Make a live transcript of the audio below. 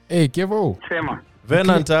Hey, Kevo. Sema.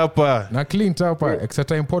 Venant hapa. Na Clint hapa. Extra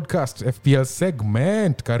Time Podcast FPL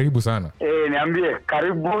segment. Karibu sana. Niambie,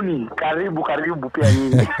 karibuni. Karibu pia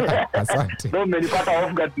nyinyi. Asante. Ndio mmenipata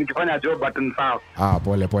off guard nikifanya job button sawa.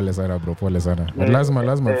 Pole sana bro, pole sana. But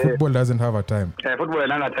lazima football doesn't have a time. Football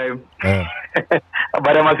haina time.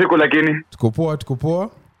 Baada ya masiku lakini. Tuko poa.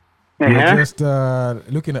 We're just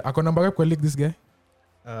looking at ako number kwa league this guy.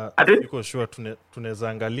 Siko sure tunaweza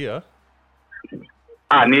angalia.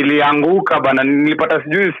 Nilianguka bana, nilipata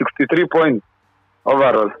sijui 63 points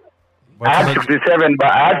overall. I had 67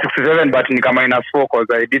 but nika -4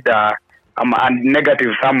 because I did a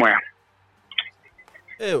negative somewhere.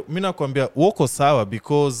 Mimi nakwambia wako sawa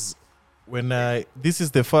because when this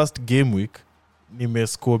is the first game week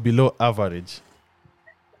nimescore below average.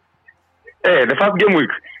 The first game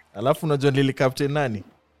week. Alafu unajua nili captain nani?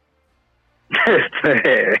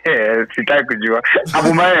 Sitaki kujua.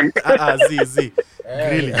 Aubameyang. Zizi.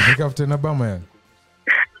 Really? Captain Aubameyang.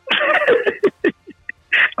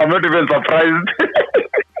 I'm not even surprised.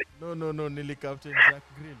 No, nili captain Jack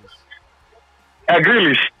Grealish.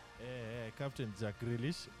 Grealish? Captain Jack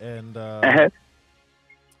Grealish and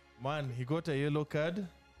man, he got a yellow card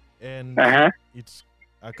and it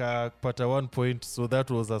akapata 1 point, so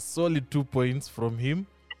that was a solid 2 points from him.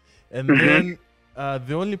 And then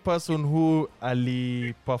the only person who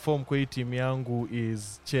ali perform kwa team yangu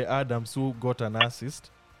is Che Adams, who got an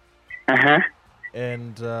assist.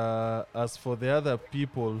 And as for the other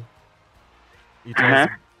people, it was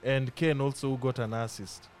and Ken also who got an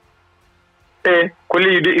assist.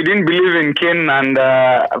 Kuli, you didn't believe in Ken and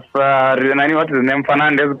what is his name?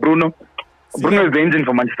 Fernandes, Bruno. Bruno is the engine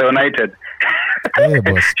for Manchester United.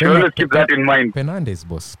 Boss. You always keep that in mind. Fernandes,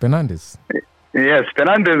 boss. Fernandes. Yes,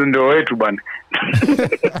 Fernandes ndio wetu bana.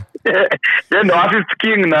 Yeye ndo assist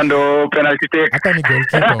king na ndo penalty take. Hata ni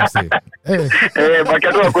goalkeeper mse. Baki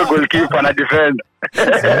tu kwa goalkeeper na defend.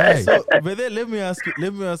 So, but then let me ask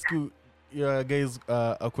you guys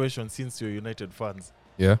a question, since you're United fans.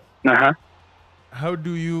 Yeah.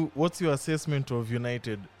 What's your assessment of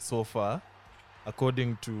United so far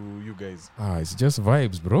according to you guys? It's just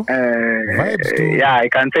vibes, bro. Vibes too. Yeah, I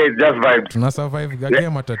can say it's just vibes. Tuna survive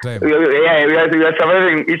game at a time. We are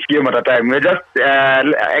surviving each game at a time. We're just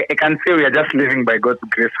I can say we are just living by God's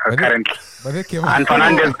grace currently. And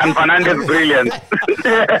Fernandes brilliant.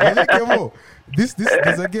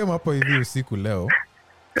 There's a game hapo hivi usiku leo.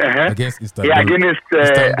 Against Istanbul. Yeah,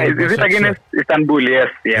 is it against Istanbul? Yes,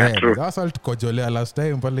 true. Assault kojolea last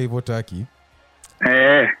time pale hivyo Turkey.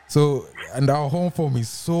 So, and our home form is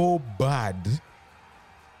so bad.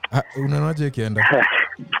 Unaonaje ikienda?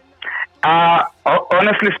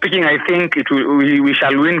 Honestly speaking, I think we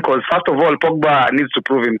shall win because first of all, Pogba needs to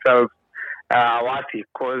prove himself worthy.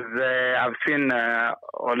 Because I've seen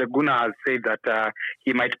Ole Gunnar has said that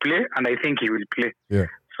he might play, and I think he will play. Yeah.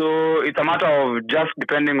 So it's a matter of just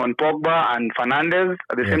depending on Pogba and Fernandes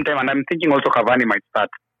at the same time, and I'm thinking also Cavani might start.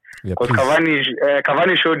 Because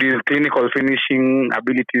Cavani showed his clinical finishing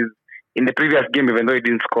abilities in the previous game, even though he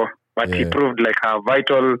didn't score, but he proved like a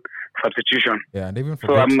vital substitution. Yeah, and even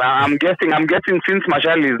so I'm guessing since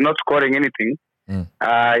Martial is not scoring anything, he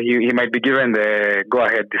might be given the go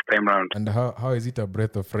ahead this time round. And how is it a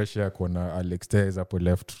breath of fresh air when Alex Telles up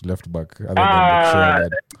left back?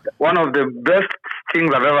 One of the best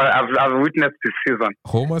things I've witnessed this season.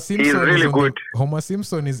 Homer Simpson is really good. Homer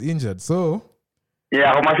Simpson is injured, so.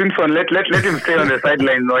 Yeah, Homer Simpson, let him stay on the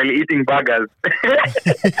sidelines while eating burgers.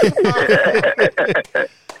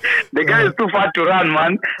 The guy is too fat to run,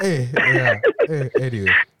 man.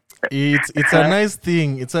 Anyway. It's a nice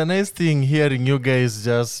thing. It's a nice thing hearing you guys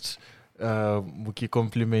just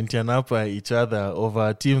complimentiana each other over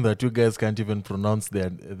a team that you guys can't even pronounce the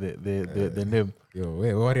name. Yo,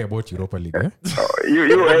 worry about Europa League, eh?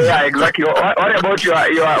 Yeah, exactly. Worry about your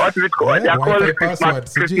what is it called? They're called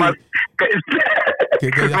Christmas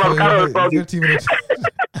Carol songs.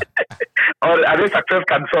 Or are they success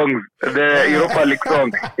card songs? The Europa League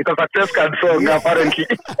song. It's a success card song, apparently.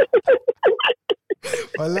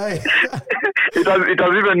 It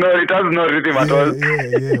has no rhythm at all.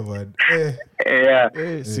 Yeah,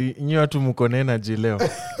 man. See, nyi watu mko na energy leo.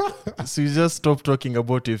 So you just stop talking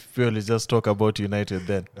about FPL, you just talk about United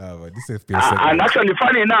then. But this FPL and actually,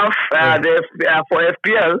 funny enough, for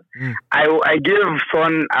FPL, I gave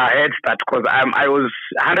Son a head start because I was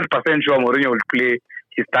 100% sure Mourinho would play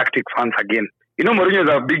his tactics once again. You know, Mourinho is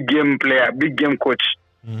a big game player, big game coach.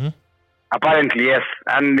 Apparently, yes.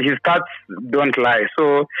 And his stats don't lie.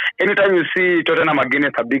 So, anytime you see Tottenham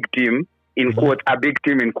against a big team, in quotes,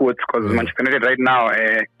 because Manchester United right now,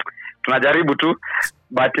 tunajaribu tu.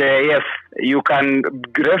 But yes, you can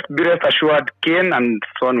be rest assured, Kane and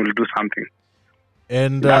Son will do something.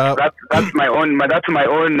 And that's my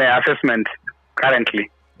own assessment currently.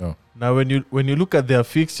 Oh. Now when you look at their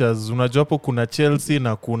fixtures, unajua hapo kuna Chelsea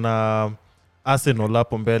na kuna Arsenal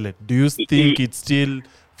hapo mbele. Do you think it's still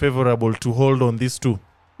favorable to hold on these two?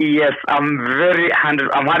 Yes, I'm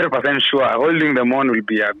 100% sure holding them on will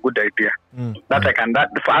be a good idea. That I can. That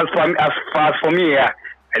as for me, yeah,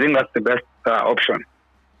 I think that's the best option.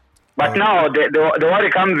 But now the worry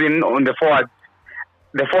comes in on the forwards.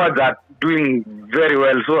 The forwards are doing very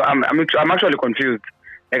well, so I'm actually confused.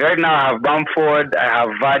 Like right now, I have Bamford, I have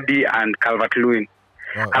Vardy, and Calvert-Lewin.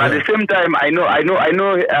 And at the same time, I know. As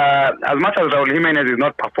much as Raul Jimenez is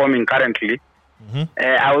not performing currently,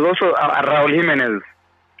 I was also Raul Jimenez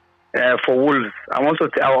for Wolves. I was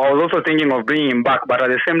also thinking of bringing him back, but at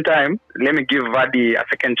the same time, let me give Vardy a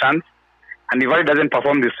second chance. And if Vardy doesn't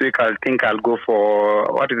perform this week, I think I'll go for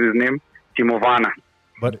what is his name, Timo Werner.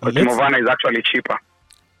 But Timo Werner is actually cheaper.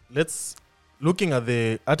 Let's looking at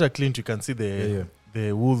the Clint, you can see the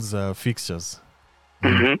Wolves fixtures.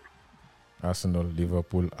 Arsenal,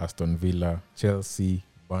 Liverpool, Aston Villa, Chelsea,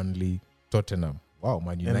 Burnley, Tottenham. Wow,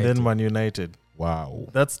 Man United. And then Man United. Wow.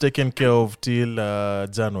 That's taken care of till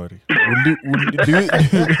January. Do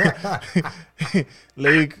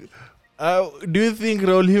you think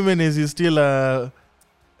Raul Jimenez is still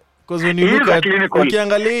because when you look at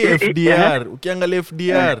ukiangalia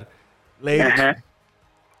FDR, like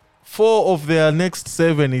 4 of their next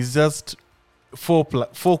 7 is just 4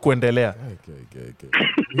 kuendelea.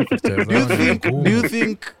 Do you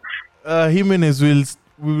think Jimenez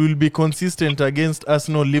will be consistent against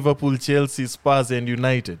Arsenal, Liverpool, Chelsea, Spurs and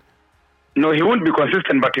United? No, he won't be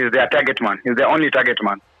consistent, but he's their target man. He's their only target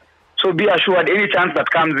man. So be assured, any chance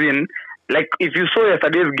that comes in, like if you saw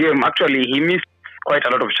yesterday's game, actually he missed quite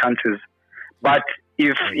a lot of chances. But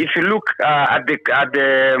if you look at the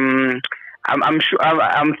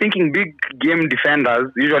I'm thinking big game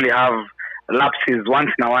defenders usually have lapses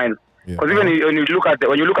once in a while. Because even when you look at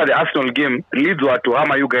the Arsenal game, Leeds were to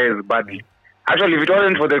hammer you guys badly. Actually, if it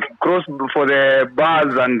wasn't for the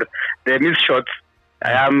bars and the missed shots,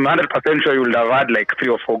 I am 100% sure you would have had like 3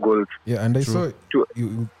 or 4 goals. Yeah, and I saw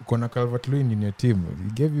you Connor Calvert-Lewin in your team. He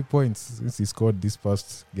gave you points since he scored this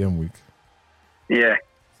past game week. Yeah.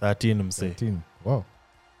 13. Wow.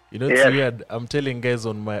 You know, it's weird. I'm telling guys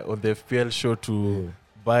on the FPL show to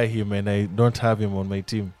buy him, and I don't have him on my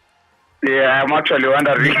team. Yeah, I'm actually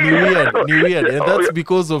wondering. New weird. And that's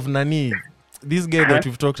because of Nani. This guy that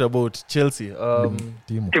we've talked about, Chelsea.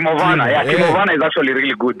 Timo Werner. Yeah, Timo Werner is actually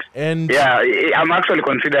really good. And I'm actually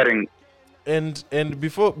considering. And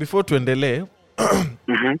before tuendelee,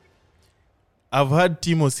 I've had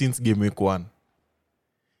Timo since game week 1.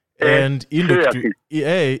 And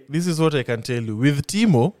this is what I can tell you. With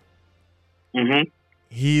Timo,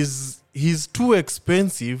 he's too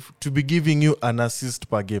expensive to be giving you an assist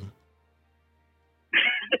per game.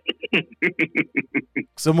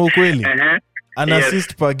 Kusema ukweli, an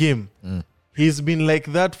assist per game. He's been like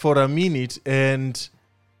that for a minute, and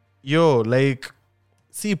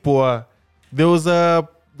see poa. There was a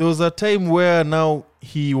time where now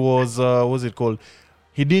he was what's it called?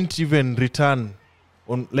 He didn't even return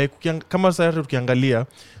on, like kama sasa tukiangalia.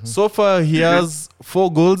 So far he has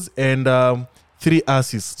 4 goals and 3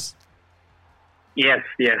 assists. Yes.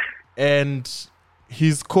 And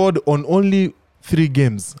he scored on only 3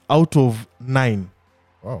 games out of 9.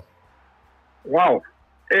 Wow.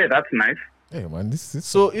 Hey, that's nice. Hey man, this is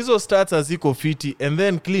so hizo stats aziko fiti. And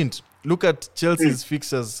then Clint, look at Chelsea's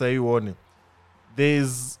fixtures say one.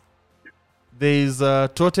 There's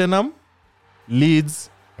Tottenham,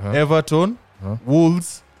 Leeds, Everton,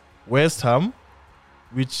 Wolves, West Ham,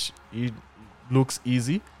 which it looks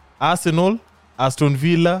easy. Arsenal, Aston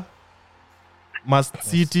Villa, Man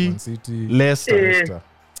City, Leicester.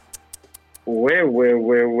 Where.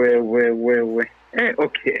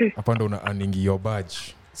 Okay. Hapa ndo una earning your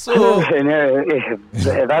badge. So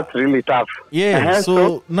that's really tough. Yeah.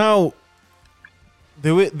 So now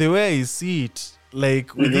the way I see it,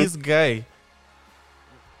 like with this guy,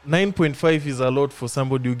 9.5 is a lot for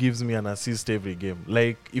somebody who gives me an assist every game.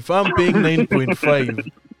 Like if I'm paying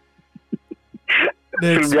 9.5,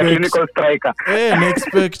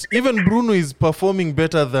 expect even Bruno is performing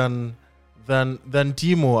better than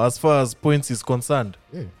Timo as far as points is concerned.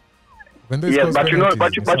 Yeah. Yes, but you know,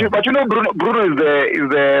 Bruno is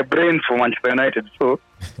the brains for Manchester United. So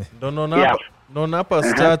Napa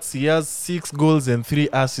stats, he has 6 goals and 3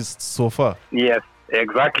 assists so far. Yes,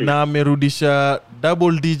 exactly. Na amerudisha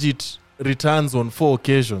double-digit returns on 4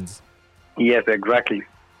 occasions. Yes, exactly.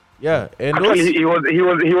 Yeah, and actually he was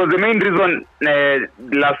the main reason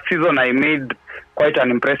last season I made quite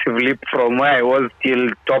an impressive leap from where I was till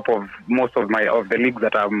top of most of the leagues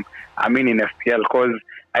that I'm in FPL. Because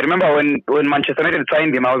I remember when Manchester United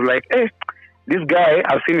signed him, I was like, hey, this guy,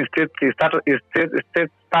 I've seen his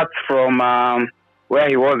stats from where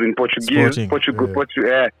he was in Portugal.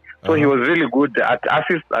 So he was really good at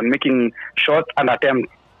assists and making shots and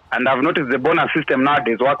attempts. And I've noticed the bonus system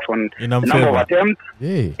nowadays works on the number of attempts.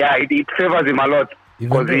 Yeah, it favors him a lot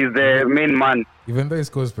because he's the main man. Even though he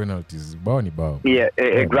scores penalties, bao ni bao. Yeah,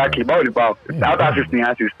 exactly. Bao ni bao. Hata assist ni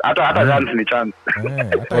assist. Hata chance ni chance.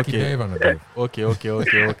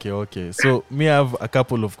 Okay. So me have a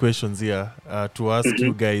couple of questions here to ask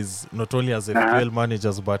you guys, not only as FPL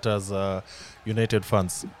managers but as United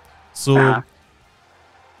fans. So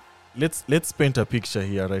let's paint a picture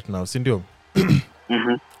here right now. Sindio,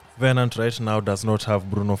 Venant right now does not have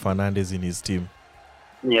Bruno Fernandes in his team.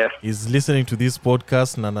 Yes. He's listening to this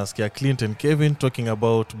podcast, Nanaskia Clint and Kevin talking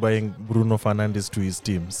about buying Bruno Fernandes to his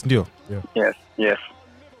team. Sindio? Yeah. Yes.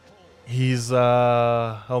 He's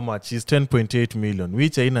how much? He's 10.8 million,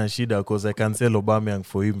 which aina shida because I can sell Aubameyang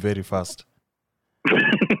for him very fast.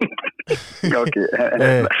 Okay.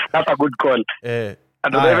 That's a good call. And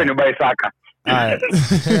even you buy Saka.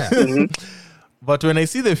 But when I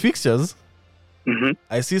see the fixtures,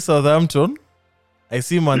 I see Southampton, I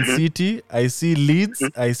see Man City, I see Leeds,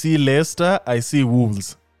 I see Leicester, I see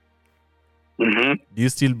Wolves. Do you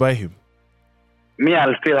still buy him? Me,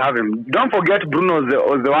 I'll still have him. Don't forget Bruno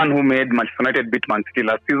was the one who made Manchester United beat Man City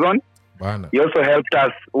last season. Bana. He also helped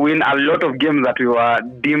us win a lot of games that we were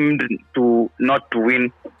deemed to not to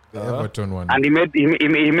win. The Everton one. And he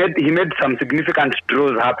made some significant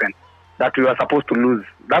draws happen that we were supposed to lose.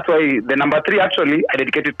 That's why the number 3 actually I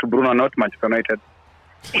dedicated to Bruno, not Manchester United.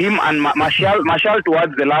 Him and Martial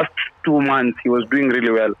towards the last 2 months, he was doing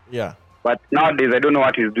really well. Yeah. But nowadays, I don't know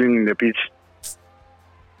what he's doing in the pitch.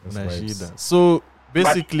 So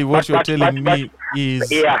basically, what you're telling me is,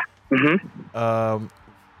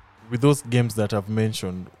 with those games that I've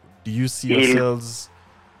mentioned, do you see yourselves?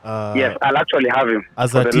 Yes, I'll actually have him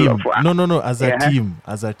as a team. No, as a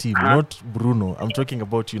team, not Bruno. I'm talking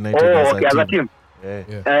about United. As a team. Yeah.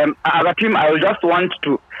 As a team, I will just want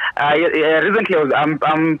to. Recently,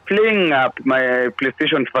 I'm playing my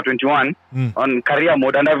PlayStation 21 on career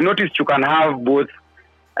mode, and I've noticed you can have both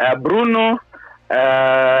Bruno.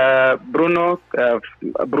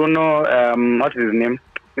 What's his name?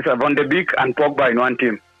 It's Van de Beek and Pogba in one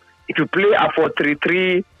team. If you play a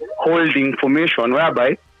 4-3-3 holding formation,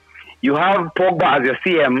 whereby you have Pogba as your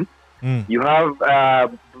CM, you have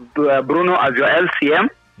Bruno as your LCM,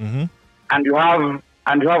 and you have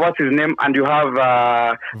what's his name, and you have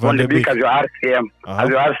Van de Beek as your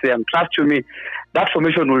RCM. Trust you me, that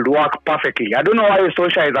formation will work perfectly. I don't know why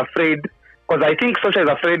Solskjaer is afraid, because I think Solskjaer is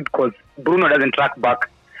afraid because Bruno doesn't track back.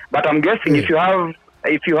 But I'm guessing if you have,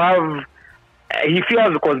 he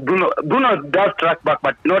fears because Bruno does track back,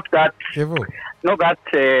 but not that physical.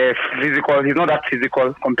 He's not that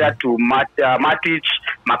physical compared to Matic,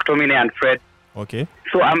 McTominay, and Fred. Okay.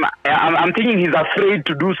 So I'm thinking he's afraid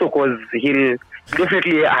to do so because he'll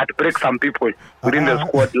definitely have to break some people within the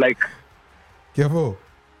squad. Like, Kevo,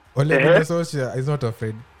 Ole Gunnar Solskjaer is not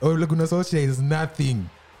afraid. Ole Gunnar Solskjaer is nothing.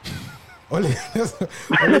 Ole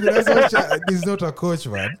Gunnar Solskjaer is not a coach,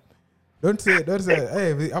 man. Don't say,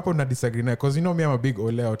 hey, hapo na disagree na, because you know me, I'm a big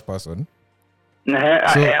Ole out person. You're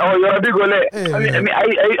a big Ole.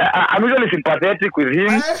 I'm usually sympathetic with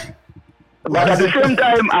him. But at the same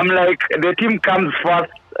time, I'm like, the team comes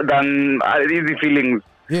first than easy feelings.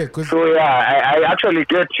 Yeah, I actually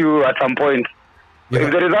get you at some point. Yeah.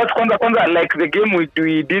 If the results, like the game we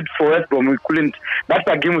did for West Brom, we couldn't. That's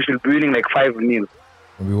a game we should be winning like 5-0.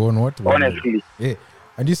 We won what? Honestly. Yeah.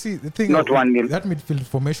 And you see, the thing, not 1-0. That midfield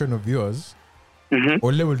formation of yours,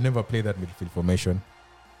 Ole will never play that midfield formation.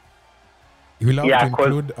 He will have to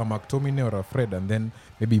include a McTominay or a Fred, and then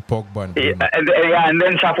maybe Pogba and Bruno. And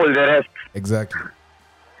then shuffle the rest. Exactly.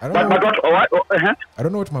 I don't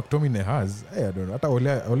know what McTominay has. I don't know.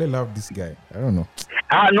 Ole loved this guy. I don't know.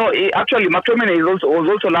 No, actually, McTominay was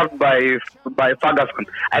also loved by Ferguson.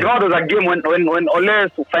 I remember there was a game when Ole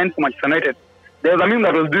signed for Manchester United. There was a meme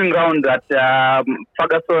that was doing around that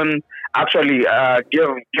Ferguson actually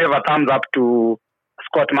gave a thumbs up to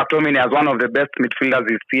Scott McTominay as one of the best midfielders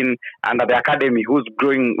he's seen under the academy, who's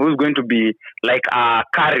going to be like a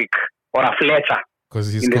Carrick or a Fletcher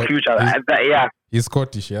in the future. He's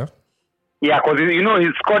Scottish, yeah? Yeah, because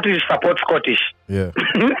he's Scottish, supports Scottish. Yeah.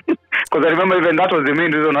 Because I remember even that was the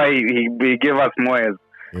main reason why he gave us Moyes.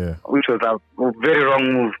 Yeah. Which was a very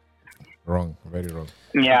wrong move. Wrong, very wrong.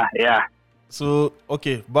 Yeah. So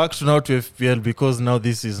okay, back to now to FPL because now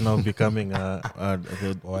this is now becoming a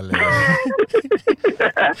Ole.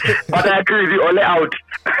 But I agree with you, Ole out.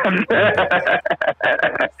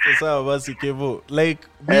 So basi Kevo, like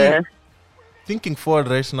me thinking forward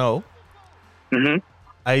right now,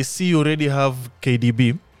 I see you already have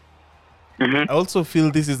KDB. I also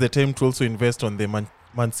feel this is the time to also invest on the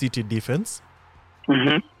Man City defense.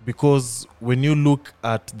 Because when you look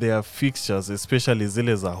at their fixtures, especially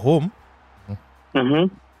Zile's at home,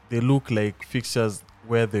 they look like fixtures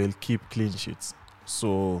where they'll keep clean sheets.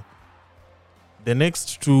 So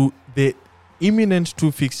the imminent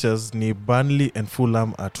two fixtures need Burnley and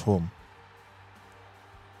Fulham at home.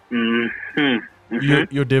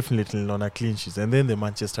 You're definitely on a clean sheet. And then the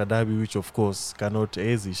Manchester Derby, which of course cannot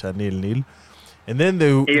easy a 0-0. And then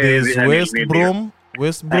there's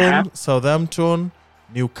West Brom, Southampton,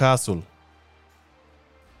 Newcastle.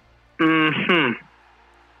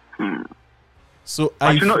 So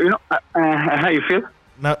how you feel?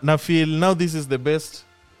 Now this is the best.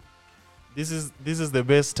 This is the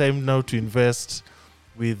best time now to invest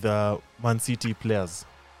with Man City players.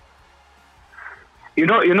 You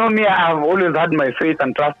know me. I've always had my faith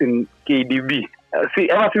and trust in KDB. See,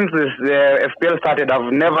 ever since the FPL started,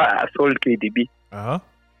 I've never sold KDB.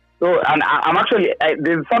 So, and I'm actually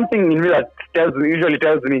there's something in me that usually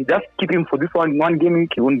tells me just keep him for this one game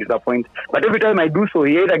week, he won't disappoint. But every time I do so,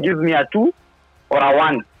 he either gives me a 2 or a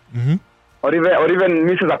 1, or even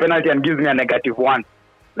misses a penalty and gives me a -1.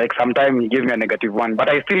 Like sometimes he gives me a -1, but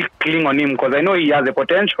I still cling on him because I know he has the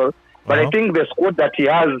potential. But I think the squad that he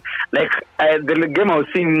has, like the game I was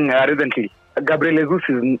seeing recently, Gabriel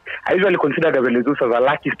Jesus I usually consider Gabriel Jesus as a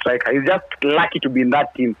lucky striker. He's just lucky to be in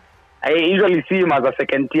that team. I usually see him as a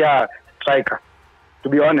second-tier striker, to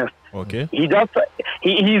be honest. Okay. He's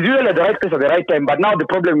usually at the right place at the right time, but now the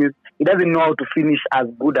problem is he doesn't know how to finish as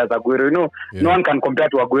good as Aguero. You know, no one can compare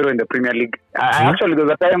to Aguero in the Premier League. Actually, there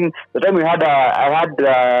was a time we had I had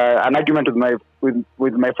an argument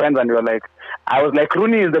with my friends, and I was like,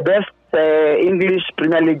 Rooney is the best English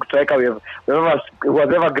Premier League striker who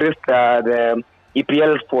has ever graced the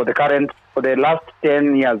EPL for the last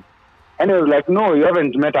 10 years. And he was like, no, you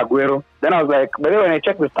haven't met Aguero. Then I was like, but then when I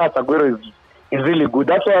check the stats, Aguero is really good.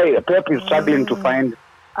 That's why Pep is struggling to find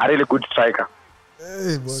a really good striker.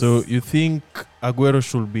 So you think Aguero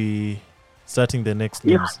should be starting the next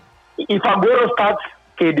games? If Aguero starts,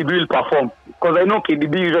 KDB will perform. Because I know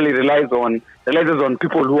KDB usually relies on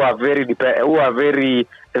people who are very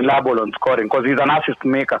reliable on scoring. Because he's an assist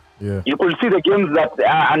maker. Yeah. You could see the games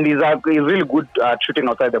and he's really good at shooting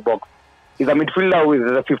outside the box. He's a midfielder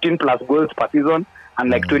with 15 plus goals per season and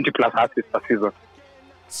like 20 plus assists per season.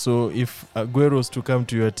 So if Aguero was to come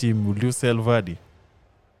to your team, would you sell Vardy?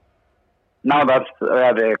 Now that's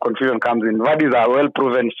where the confusion comes in. Vardy is a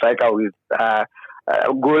well-proven striker with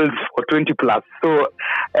goals for 20 plus. So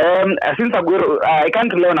since Aguero, I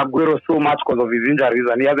can't rely on Aguero so much because of his injuries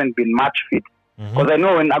and he hasn't been match fit. Because I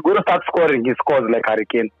know when Aguero starts scoring, he scores like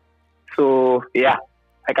Hurricane. So yeah,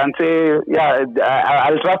 I can say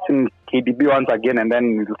I'll trust in KDB once again and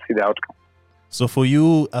then we'll see the outcome. So for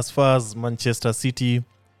you, as far as Manchester City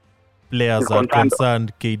players are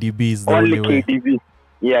concerned, KDB is the only way. KDB.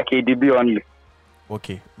 Yeah, KDB only.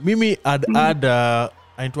 Okay. Mimi add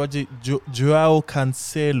Joao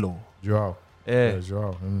Cancelo. Joao.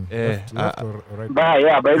 Joao. Left or right? By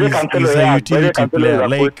the Cancelo, he's a utility player.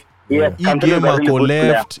 Like hii game ako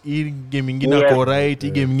left, hii game ingine ako right,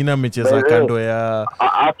 hii game ingine amecheza kando ya.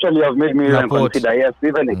 Actually, have made me even consider. Yes,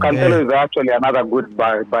 even Cancelo is actually another good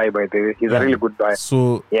buy by the way. He's a really good buy.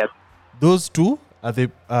 So yes, those two are the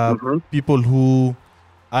people who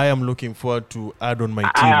I am looking forward to add on my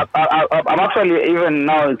team. I'm actually even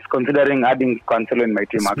now considering adding Cancelo in my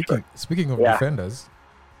team. Speaking of defenders,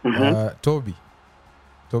 Toby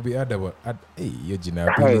Alderweireld. Hey,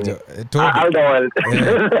 Toby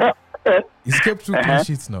Alderweireld. He's kept 2 clean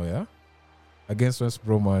sheets now, yeah? Against West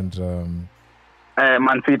Brom and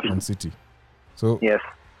Man City. So yes,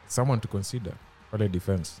 someone to consider for the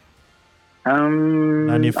defense. And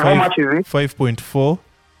how much is it? 5.4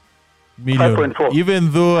 million. 5.4.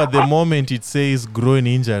 Even though at the moment it says groin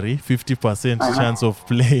injury, 50% chance of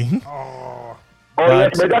playing.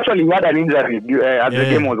 Yes, but actually he had an injury as the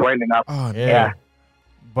game was winding up.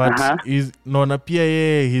 But he's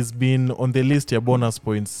he's been on the list of bonus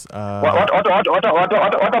points. What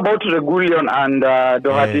about Regulion and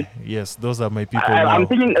Doherty? Yes, those are my people. I'm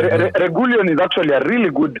thinking Regulion is actually a really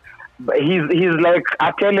good. He's like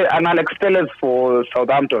an Alex Telles for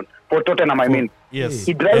Southampton, for Tottenham. I mean, yes,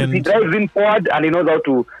 he drives in forward and he knows how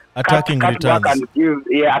to cut back and give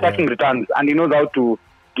attacking returns, and he knows how to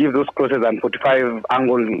give those crosses and 45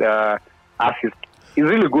 angle assists. He's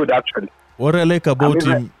really good, actually. What I like about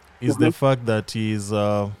him is the fact that he's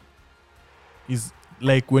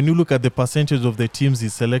like, when you look at the percentage of the teams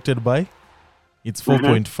he's selected by, it's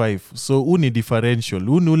 4.5. So huu ni differential.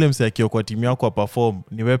 Huu ni ule mse akiwa kwa timu yako perform,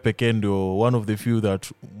 ni wewe pekee ndio one of the few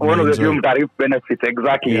that one of the few that benefits.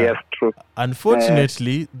 Exactly, yes, true.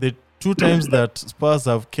 Unfortunately, the 2 times that Spurs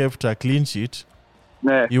have kept a clean sheet,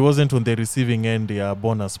 he wasn't on the receiving end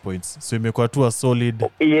bonus points. So imekuwa tu a solid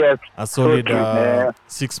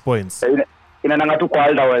 6 points. Inananga tu kwa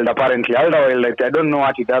Alderweireld apparently. Alderweireld, like, I don't know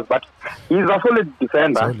what he does, but he's a solid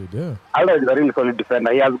defender. Alderweireld is a really solid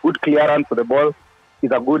defender. He has good clearance for the ball.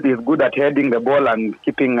 He's good at heading the ball and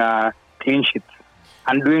keeping clean sheets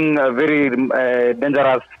and doing very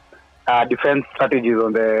dangerous defense strategies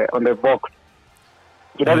on the box.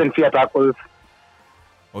 He doesn't fear tackles.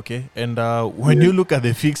 Okay, and when you look at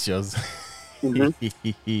the fixtures,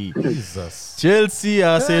 Jesus. Chelsea,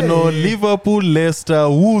 Arsenal, Liverpool, Leicester,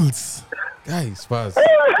 Wolves. Guys, Spurs.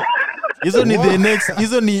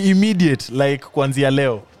 Hizo ni immediate, like kuanzia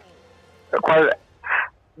leo.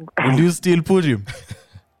 Will you still put him?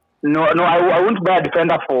 No, I won't buy a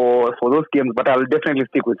defender for those games, but I'll definitely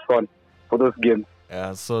stick with Son for those games.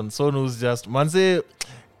 Yeah, Son who's just manze.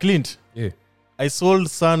 Clint. Yeah. I sold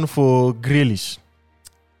Son for Grealish.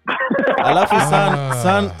 Alafu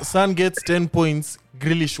Son gets 10 points,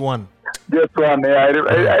 Grealish 1. Just one. Yeah, I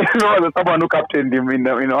know someone who captained him in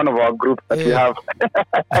one of our groups that we have.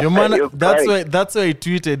 Your man, that's why I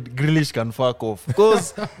tweeted Grealish can fuck off,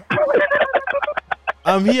 because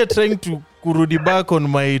I'm here trying to kurudi back on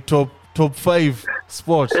my top 5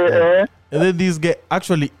 spots. And then this guy,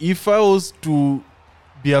 actually, if I was to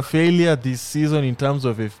be a failure this season in terms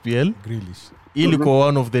of FPL, Grealish. Ilikuwa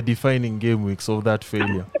one of the defining game weeks of that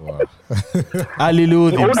failure. Wow.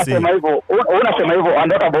 Hallelujah. Unasema hivyo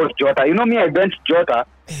and what about Jota? You know me, I benched Jota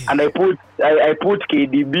and I put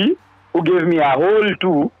KDB who gave me a whole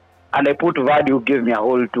 2 and I put Vardy who gave me a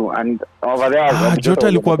whole 2 and over there Jota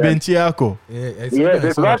alikuwa bench yako. Yes,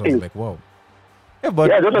 exactly. Like, wow. Yeah,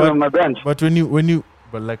 but Jota was on my bench. But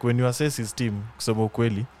when you assess his team, kusema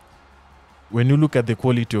ukweli, when you look at the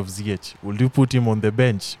quality of ZH, will you put him on the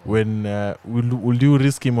bench? When will you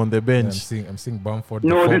risk him on the bench? Yeah, I'm seeing Bamford.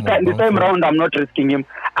 No, this time round I'm not risking him.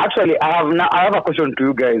 Actually, I have a question to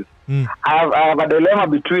you guys. I have a dilemma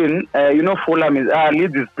between Fulham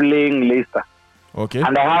Leeds is playing Leicester. Okay.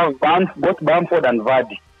 And I have both Bamford and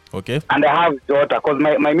Vardy. Okay. And I have Jota because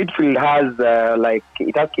my midfield has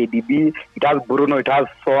it has KDB, it has Bruno, it has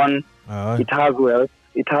Son, it has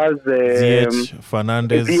it has ZH,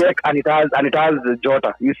 Fernandes, and it has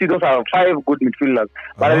Jota. You see, those are 5 good midfielders.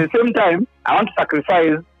 But at the same time, I want to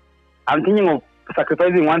sacrifice. I'm thinking of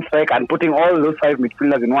sacrificing one strike and putting all those 5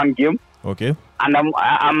 midfielders in one game. Okay. And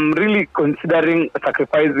I'm really considering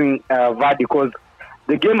sacrificing Vardy because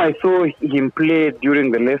the game I saw him play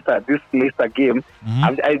during this Leicester game,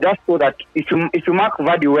 I just saw that if you mark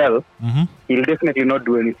Vardy well, he'll definitely not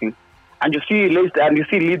do anything. And you see Leeds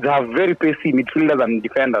have very pacey midfielders and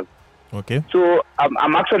defenders. Okay. So I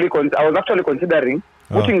was actually considering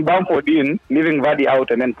putting Bamford in, leaving Vardy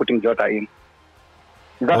out, and then putting Jota in.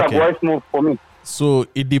 Is that a wise move for me? So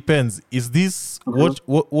it depends. Is this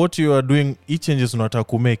what you are doing? Each changes unataka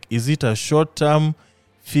to make. Is it a short-term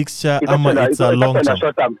fixture? It's a long-term. It's a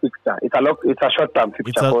short-term fixture. It's a short-term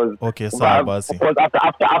fixture. Because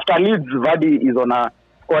after Leeds, Vardy is on a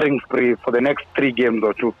scoring spree for the next 3 games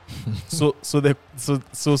or 2. So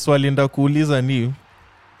swali nda kuuliza ni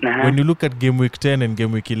when you look at game week 10 and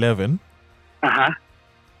game week 11,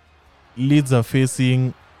 Leeds are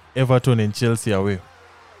facing Everton and Chelsea away.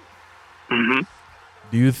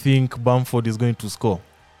 Do you think Bamford is going to score?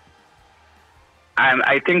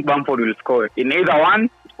 I think Bamford will score in either one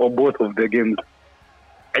or both of the games.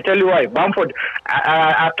 I tell you why. Bamford,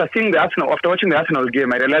 after watching the Arsenal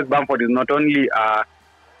game, I realized Bamford is not only a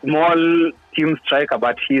small team striker,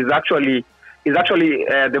 but he's actually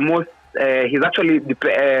the most. The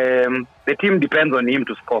team depends on him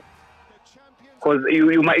to score. Because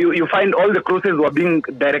you find all the crosses were being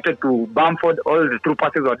directed to Bamford, all the through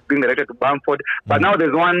passes were being directed to Bamford. But now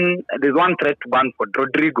there's one threat to Bamford,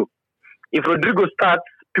 Rodrigo. If Rodrigo starts,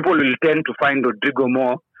 people will tend to find Rodrigo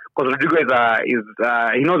more because Rodrigo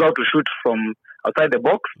he knows how to shoot from outside the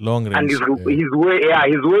box, long range, and he's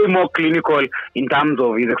way more clinical in terms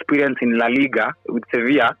of his experience in La Liga with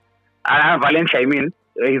Sevilla and Valencia. I mean,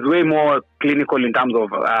 he's way more clinical in terms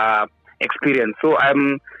of experience. So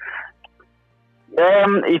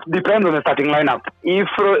it depends on the starting lineup. If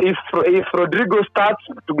Rodrigo starts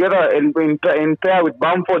together in pair with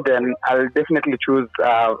Bamford, then I'll definitely choose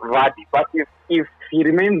Vardy. But if he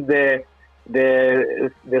remains the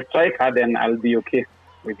the striker, then I'll be okay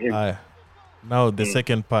with him. Now the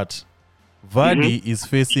second part. Vardy is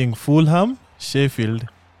facing Fulham, Sheffield,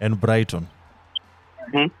 and Brighton.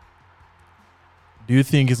 Do you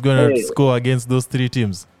think he's going to score against those three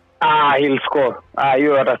teams? He'll score.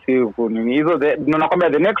 You have to see.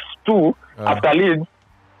 The next two after Leeds,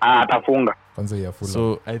 atafunga.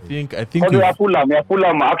 So I think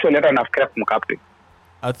Fulham actually let enough crap captain.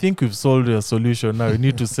 I think we've solved a solution now. We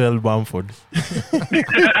need to sell Bamford.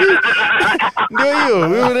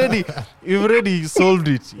 We've already solved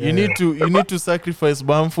it. You need to sacrifice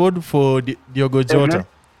Bamford for Diogo Jota.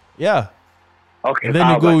 Yeah. Okay. And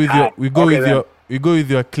then we go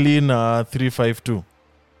with your clean 3-5-2.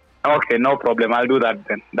 Okay, no problem. I'll do that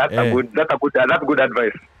then. That's good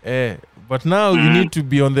advice. But now you need to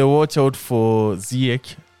be on the watch out for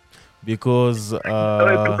Ziyech. Because if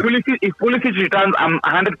Pulisic returns, I'm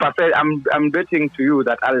 100%. I'm betting to you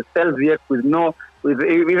that I'll sell Ziyech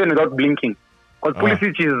even without blinking. Because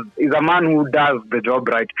Pulisic is a man who does the job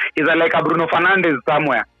right. He's like a Bruno Fernandes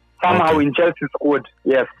somehow in Chelsea squad.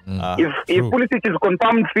 Yes. If Pulisic is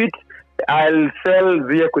confirmed fit, I'll sell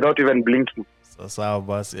Ziyech without even blinking. As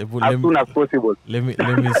soon as possible.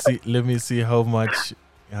 Let me see how much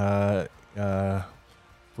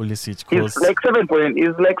Pulisic costs.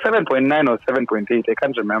 It's like 7.9 or 7.8. I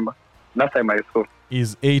can't remember. Last time I saw.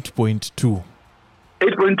 Is 8.2.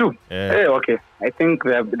 8.2. Hey, okay. I think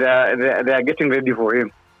they are getting ready for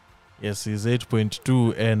him. Yes, he's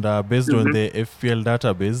 8.2, and based on the FPL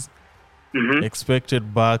database,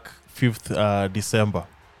 expected back 5th December.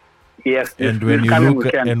 Yes. And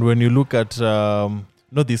when you look at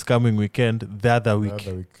not this coming weekend, the other week.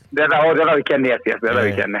 The other weekend, yes, the other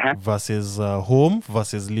weekend. Versus home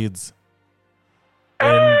versus Leeds.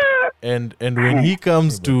 And when he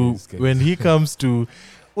comes to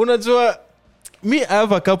unajua, me, I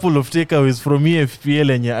have a couple of takeaways from EFPL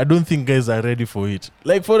and I don't think guys are ready for it.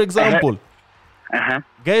 Like for example,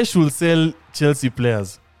 guys should sell Chelsea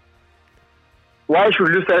players. Why should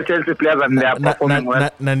you sell Chelsea players and they are performing well?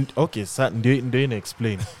 Okay, don't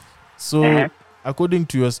explain. So according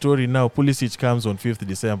to your story now, Pulisic comes on 5th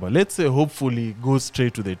December. Let's say hopefully goes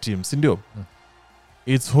straight to the team. Sindio,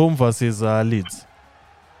 it's home versus Leeds.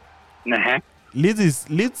 Leeds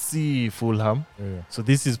see Fulham. So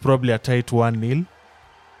this is probably a tight 1-0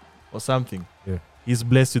 or something. He's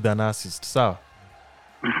blessed with an assist. So,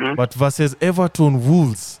 but versus Everton,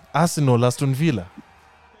 Wolves, Arsenal, Aston Villa.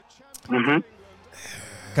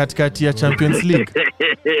 Katikati ya Champions League. By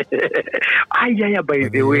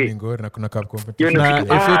the way.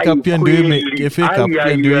 FA Cup pia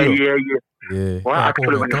ndio hiyo.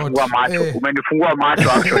 Umenifungua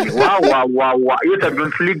macho actually. Wow. Hiyo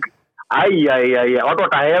Champions League. Watu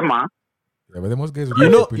watahema. But the most guys you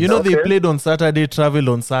know they played on Saturday, travel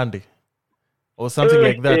on Sunday. Or something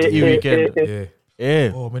like that weekend.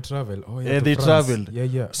 Oh, they travel. Oh, yeah, they France. traveled.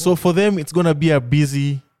 Yeah. So for them, it's going to be a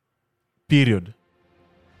busy period.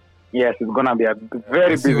 Yes, it's going to be a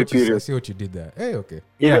very busy period. I see what you did there. Hey, okay.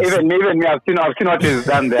 Yes. Even me, I've seen what is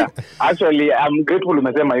done there. Actually, I'm grateful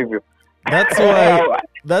umesema hivyo.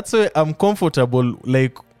 That's why I'm comfortable,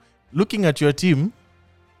 like, looking at your team.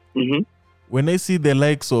 When I see the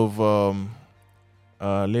likes of,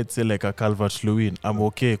 let's say, like a Calvert-Lewin, I'm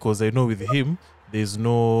okay because I know with him, there's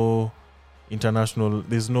no international,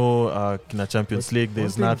 there's no Champions League,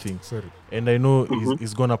 there's nothing. Sorry. And I know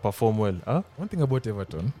he's going to perform well. Huh? One thing about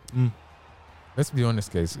Everton, let's be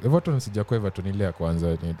honest, guys. Everton sijakuwa Everton ile ya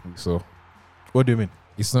kwanza. So, what do you mean?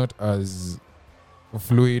 It's not as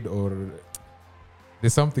fluid or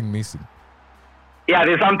there's something missing. Yeah,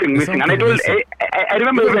 there's something missing. And I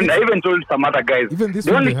remember I even told some other guys. Even this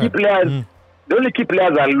the only key players, the only key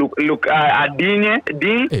players are Dean.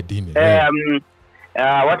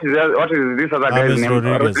 What is this other guy's name?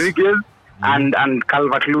 Rodriguez and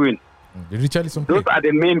Calvert-Lewin. Those are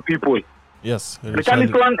the main people. Yes.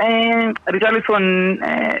 Richarlison,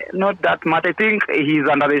 not that much. I think he's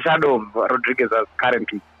under the shadow of Rodriguez as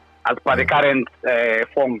per the current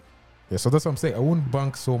form. Yeah, so that's what I'm saying. I won't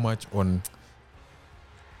bank so much on.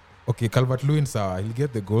 Okay, Calvert-Lewin, he'll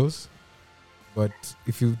get the goals, but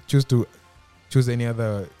if you choose any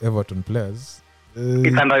other Everton players,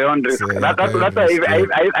 it's under your own risk. That's why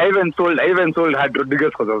I even sold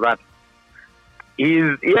Rodriguez because of that. He's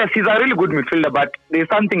a really good midfielder, but there's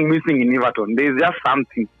something missing in Everton. There's just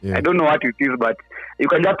something. Yeah. I don't know what it is, but you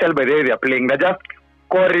can just tell by the way they're playing. They're just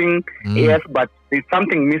scoring, yes, but there's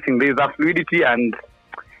something missing. There's a fluidity and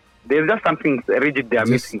there's just something rigid they're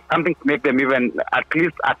missing. Something to make them even at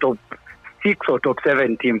least a top 6 or top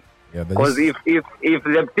 7 team. Because if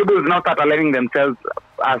the tables now start aligning themselves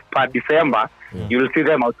as per December, you'll see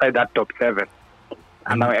them outside that top 7.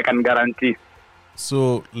 And I can guarantee.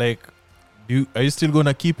 So, like, are you still going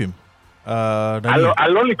to keep him?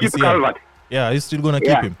 I'll only keep Calvert. Yeah, are you still going to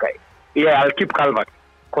keep him? Yeah, I'll keep Calvert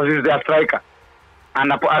because he's their striker.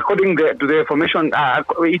 And according to the formation,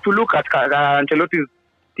 if you look at Ancelotti's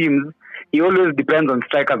teams, he always depends on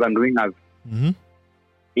strikers and wingers. Mm-hmm.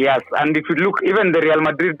 Yes, and if you look, even the Real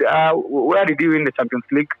Madrid, where did he win the Champions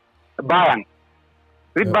League? Bayern.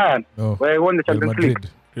 Is it Bayern? No. Where he won the Champions League?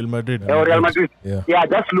 Real Madrid. Real Madrid. Yeah,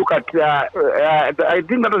 just look at, I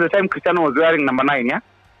think that was the time Cristiano was wearing number 9, yeah?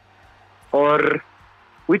 Or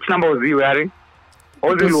which number was he wearing?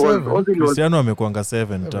 Ozil Cristiano amekuanga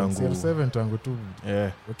 7 tangu. 7 tangu tu.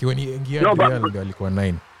 Yeah. Okay, when he ingia Real ndio alikuwa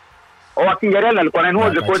 9. Akiingia Real alikuwa 9. Who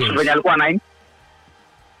was the coach when alikuwa 9?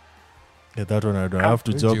 Yeah, that one I don't have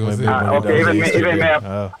to joke my baby.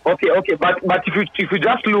 Okay, but if you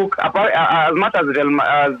just look, as much as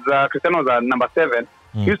Cristiano was number 7,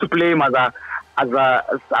 he used to play him as a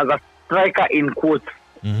striker in quotes.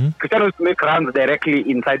 Mm-hmm. Cristiano used to make runs directly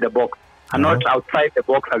inside the box and not outside the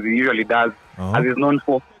box as he usually does, as he's known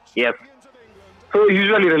for. Yes. So he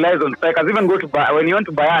usually relies on strikers. Even when he went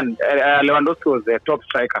to Bayern, Lewandowski was the top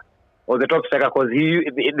striker. Because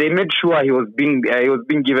they made sure he was being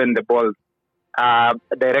given the ball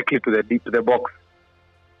directly to the box.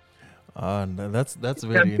 That's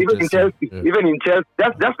very interesting. Even in Chelsea,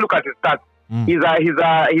 just look at his stats. He's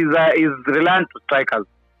reliant to strikers,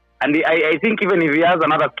 and I think even if he has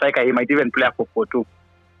another striker, he might even play a 4-4-2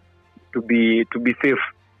 to be safe.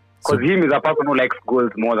 Because him is a person who likes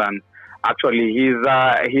goals more than actually he's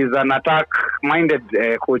an attack-minded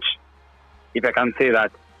coach, if I can say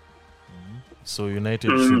that. So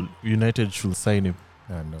United should sign him.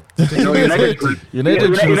 No.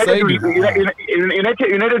 United should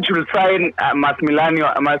sign Massimiliano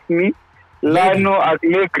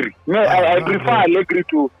Allegri. I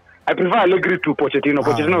prefer Allegri to Pochettino.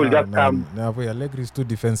 Pochettino will just come. No, Allegri is too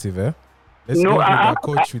defensive, eh? Let's go with a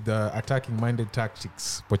coach with the attacking-minded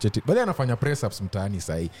tactics. Pochettino. But anafanya press-ups mtaani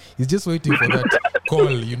sahi. He's just waiting for that call,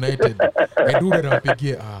 United. I do that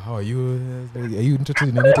and how are you? Are you interested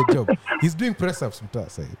in a United job? He's doing press-ups mtaani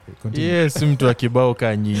sahi. Continue. Yes, mtu wa kibao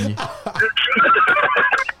ka nyinyi.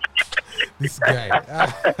 This guy.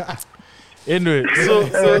 Anyway,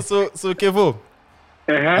 so Kevo.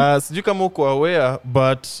 Sijui kama uko aware,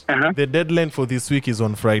 but the deadline for this week is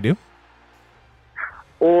on Friday.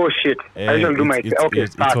 Oh shit! I shall do my.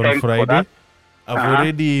 It's on Friday. I've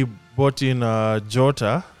already bought in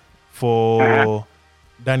Jota for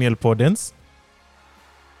Daniel Podence.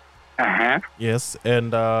 Yes,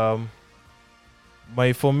 and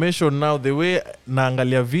my formation now, the way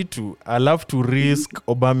naangalia vitu, I'll have to risk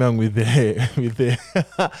Aubameyang with the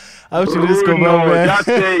I have to risk Aubameyang. Just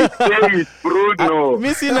say it, Bruno.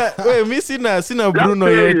 Sina Bruno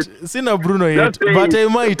yet. Sina Bruno yet, but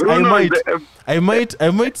I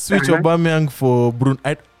might switch Aubameyang for Bruno.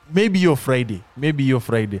 Maybe your Friday.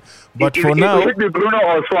 But for now, it be Bruno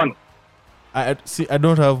or Son. I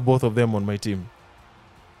don't have both of them on my team.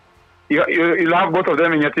 You'll have both of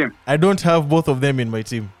them in your team? I don't have both of them in my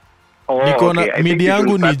team. Midi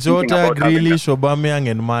yangu ni Jota, Grealish, Aubameyang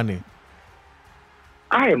and Mane.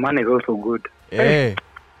 Mane is also good. Yeah.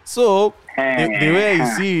 So, the way I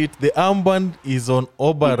see it, the armband is on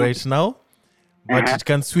Oba right now, but it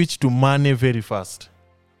can switch to Mane very fast.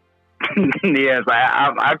 Yes,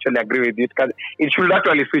 I actually agree with it. It should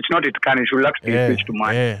actually switch, it should actually switch to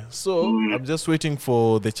Mane. Yeah. So, I'm just waiting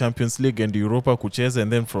for the Champions League and Europa kucheza,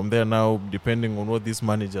 and then from there now, depending on what these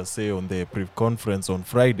managers say on the pre-conference on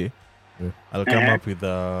Friday, I'll come up with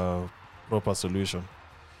a proper solution.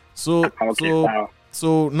 So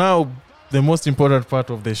now, the most important part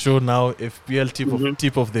of the show now, FPL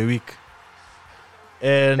tip of the week.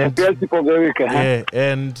 And FPL tip of the week, yeah,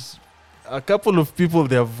 and a couple of people,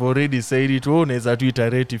 they have already said it. Neza to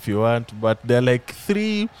iterate if you want, but they're like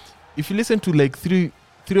 3. If you listen to like 3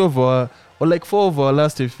 of our, or like 4 of our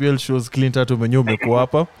last FPL shows, Clinton to Menyo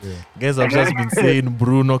Mekuapa, guys have just been saying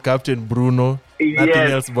Bruno, Captain Bruno, nothing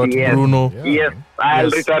else but Bruno. Yes, I'll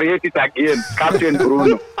reiterate it again, Captain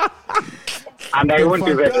Bruno. And I won't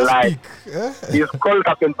even lie. He's called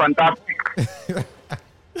Captain Fantastic.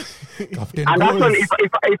 Captain and actually,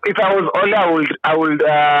 if I was Ole, I would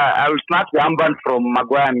snatch the armband from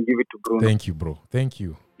Maguire and give it to Bruno. Thank you, bro. Thank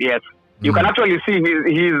you. Yes, you can actually see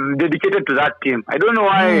he's dedicated to that team. I don't know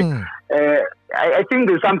why. I think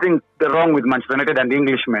there's something wrong with Manchester United and the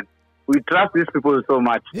Englishmen. We trust these people so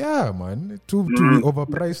much. Yeah, man. To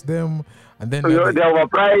overprice them, and then they're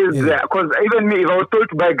overpriced. Because even me, if I was told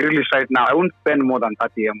to buy Grealish right now, I wouldn't spend more than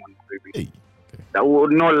 30 on Grealish. Okay. That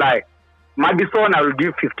would not lie. Madison, I will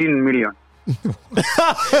give 15 million.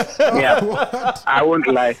 Yeah, What? I won't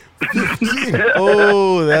lie.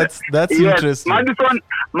 Oh, that's Yes, interesting.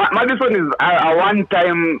 Madison is a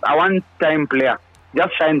one-time player.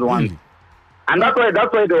 Just shines once. Really? And that's why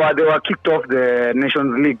they were kicked off the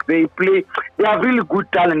Nations League. They have really good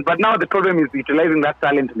talent, but now the problem is utilizing that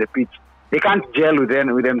talent in the pitch. They can't gel with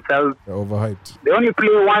themselves. They're overhyped. They only play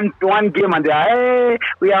one game and they are,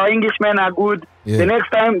 hey, our Englishmen are good. Yeah. The next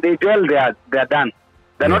time they gel, they're done.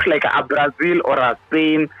 They're not like a Brazil or a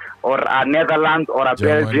Spain or a Netherlands or a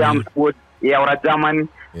Germany. Belgium squad, or a Germany.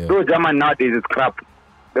 Yeah. Those German nowadays is crap.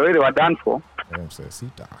 The way they were done for.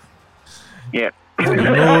 Yeah. You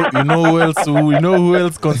know who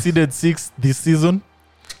else conceded 6 this season?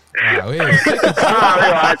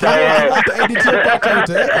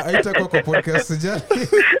 Aitakuwa kwa podcast sijali.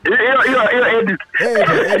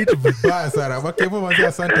 Edit vibaya sana. Makevo manzi,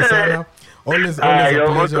 asante sana. Always a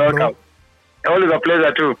pleasure, bro. Always a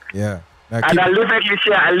pleasure too. Yeah. And I'll definitely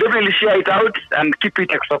share it out and keep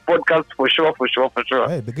it extra podcast for sure.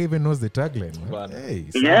 Hey, the guy even knows the tagline, man. Hey,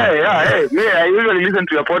 Hey, I usually listen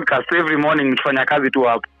to your podcast every morning nikifanya kazi tu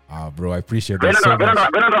hapo. Bro, I appreciate that so much.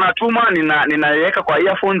 Bernard anatuma ninaweka kwa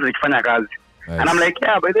earphones nikifanya kazi. Nice. And I'm like,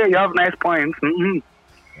 yeah, but there you have nice points.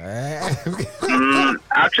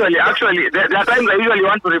 Actually, there are times I usually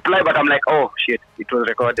want to reply, but I'm like, oh shit, it was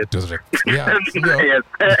recorded. Yeah. Yes.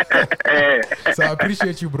 So I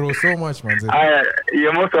appreciate you, bro, so much, man.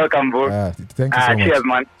 You're most welcome, bro. Thank you so much. Cheers,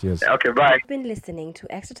 man. Cheers. Okay, bye. You've been listening to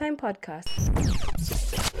Extra Time Podcast.